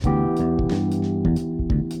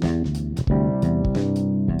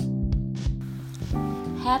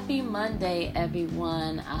Happy Monday,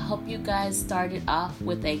 everyone. I hope you guys started off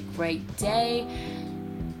with a great day.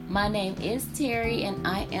 My name is Terry, and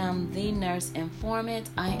I am the nurse informant.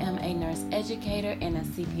 I am a nurse educator and a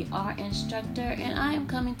CPR instructor, and I am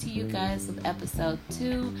coming to you guys with episode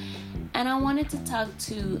 2. And I wanted to talk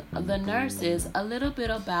to the nurses a little bit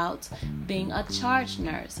about being a charge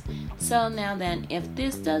nurse. So now then, if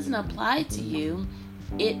this doesn't apply to you,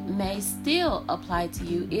 it may still apply to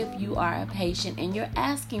you if you are a patient and you're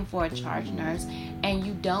asking for a charge nurse and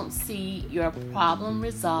you don't see your problem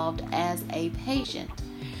resolved as a patient.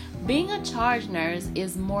 Being a charge nurse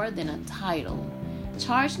is more than a title.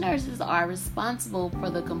 Charge nurses are responsible for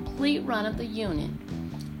the complete run of the unit.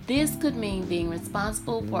 This could mean being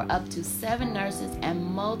responsible for up to 7 nurses and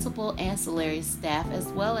multiple ancillary staff, as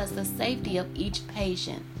well as the safety of each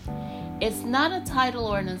patient. It's not a title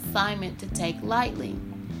or an assignment to take lightly.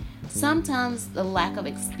 Sometimes the lack of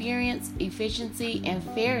experience, efficiency, and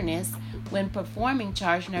fairness when performing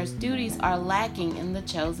charge nurse duties are lacking in the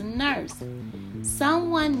chosen nurse.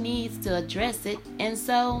 Someone needs to address it, and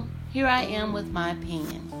so here I am with my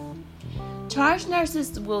opinion. Charge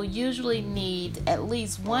nurses will usually need at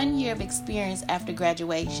least 1 year of experience after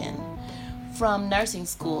graduation from nursing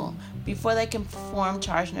school before they can perform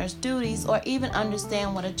charge nurse duties or even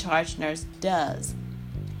understand what a charge nurse does.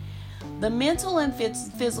 The mental and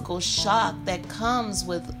physical shock that comes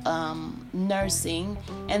with nursing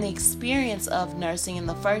and the experience of nursing in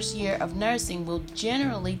the first year of nursing will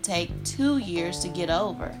generally take 2 years to get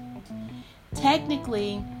over.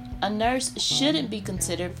 Technically, a nurse shouldn't be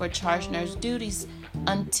considered for charge nurse duties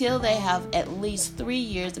until they have at least 3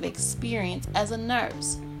 years of experience as a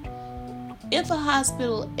nurse. If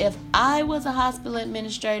I was a hospital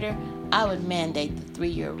administrator, I would mandate the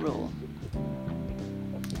 3-year rule.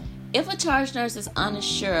 If a charge nurse is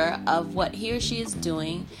unsure of what he or she is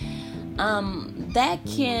doing, that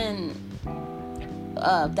can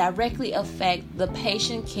directly affect the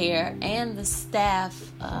patient care and the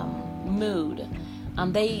staff mood.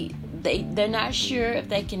 They're not sure if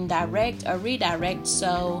they can direct or redirect,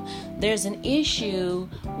 so there's an issue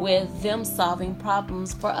with them solving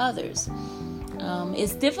problems for others.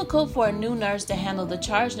 It's difficult for a new nurse to handle the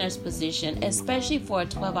charge nurse position, especially for a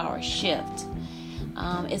 12-hour shift.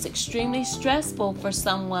 It's extremely stressful for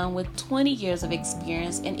someone with 20 years of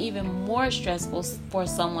experience, and even more stressful for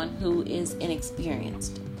someone who is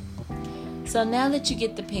inexperienced. So now that you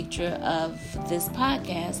get the picture of this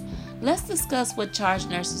podcast, let's discuss what charge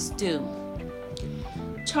nurses do.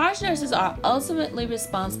 Charge nurses are ultimately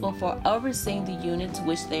responsible for overseeing the unit to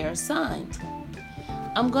which they are assigned.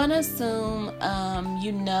 I'm going to assume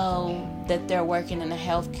you know that they're working in a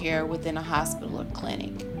healthcare within a hospital or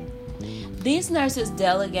clinic. These nurses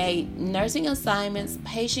delegate nursing assignments,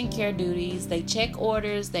 patient care duties, they check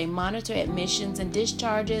orders, they monitor admissions and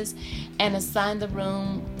discharges, and assign the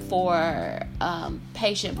room for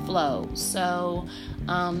patient flow. So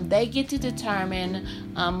they get to determine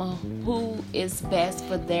who is best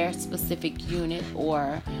for their specific unit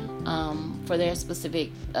or for their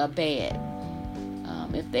specific bed.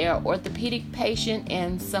 If they are an orthopedic patient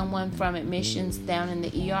and someone from admissions down in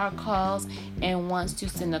the ER calls and wants to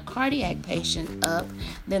send a cardiac patient up,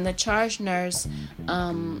 then the charge nurse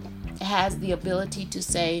has the ability to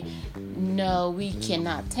say, no, we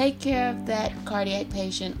cannot take care of that cardiac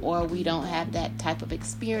patient, or we don't have that type of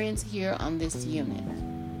experience here on this unit.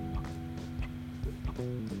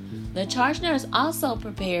 The charge nurse also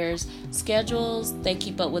prepares schedules, they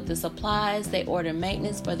keep up with the supplies, they order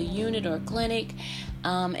maintenance for the unit or clinic,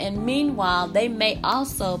 and meanwhile, they may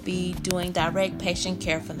also be doing direct patient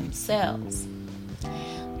care for themselves.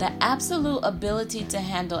 The absolute ability to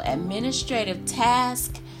handle administrative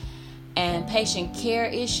tasks and patient care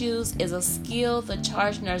issues is a skill the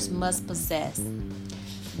charge nurse must possess.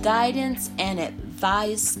 Guidance and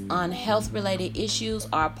advice on health-related issues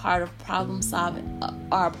are part of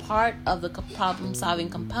the problem-solving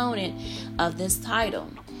component of this title.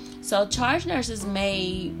 So charge nurses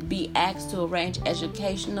may be asked to arrange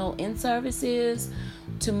educational in-services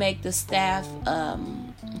to make the staff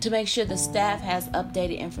to make sure the staff has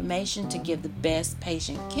updated information to give the best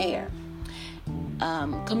patient care.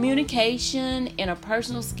 Communication,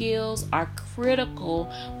 interpersonal skills are critical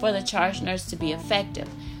for the charge nurse to be effective.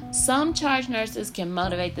 Some charge nurses can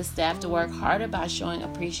motivate the staff to work harder by showing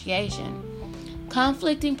appreciation.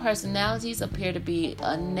 Conflicting personalities appear to be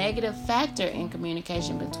a negative factor in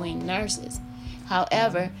communication between nurses.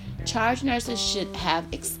 However, charge nurses should have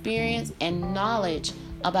experience and knowledge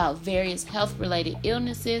about various health-related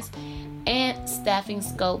illnesses and staffing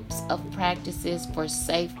scopes of practices for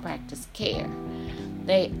safe practice care.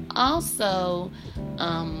 They also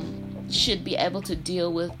should be able to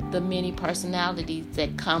deal with the many personalities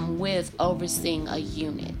that come with overseeing a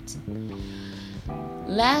unit.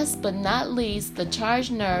 Last but not least, the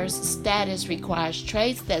charge nurse status requires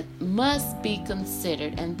traits that must be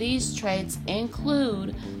considered, and these traits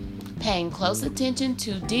include paying close attention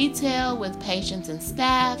to detail with patients and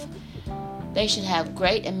staff. They should have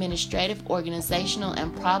great administrative, organizational,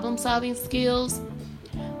 and problem-solving skills.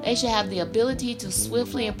 They should have the ability to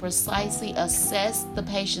swiftly and precisely assess the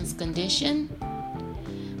patient's condition.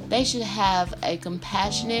 They should have a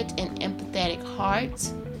compassionate and empathetic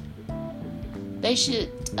heart. They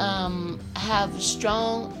should have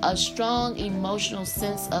a strong emotional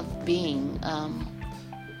sense of being.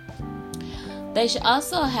 They should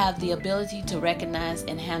also have the ability to recognize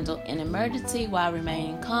and handle an emergency while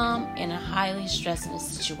remaining calm in a highly stressful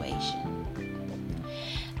situation.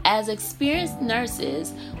 As experienced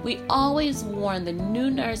nurses, we always warn the new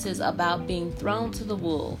nurses about being thrown to the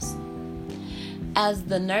wolves. As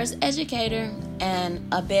the nurse educator and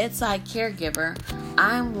a bedside caregiver,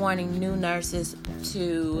 I'm warning new nurses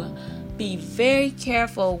to be very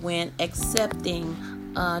careful when accepting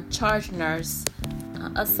a charge nurse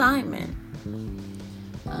assignment.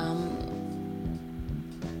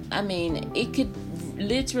 It could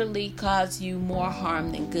literally cause you more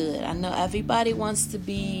harm than good. I know everybody wants to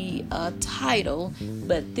be a title,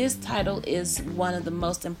 but this title is one of the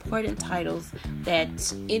most important titles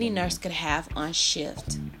that any nurse could have on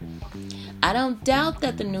shift. I don't doubt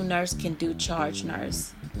that the new nurse can do charge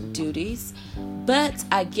nurse duties, but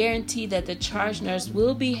I guarantee that the charge nurse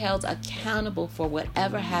will be held accountable for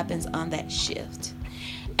whatever happens on that shift.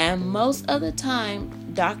 And most of the time,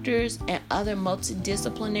 doctors and other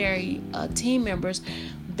multidisciplinary team members,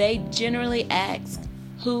 they generally ask,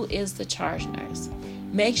 who is the charge nurse?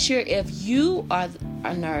 Make sure if you are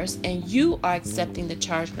a nurse and you are accepting the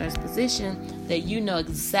charge nurse position, that you know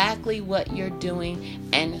exactly what you're doing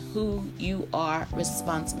and who you are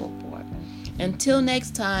responsible for. Until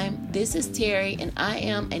next time, this is Terry, and I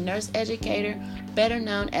am a nurse educator, better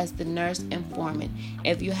known as the Nurse Informant.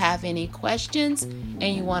 If you have any questions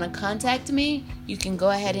and you want to contact me, you can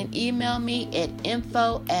go ahead and email me at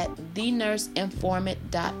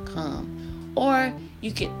info@thenurseinformant.com, or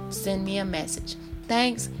you can send me a message.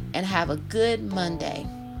 Thanks, and have a good Monday.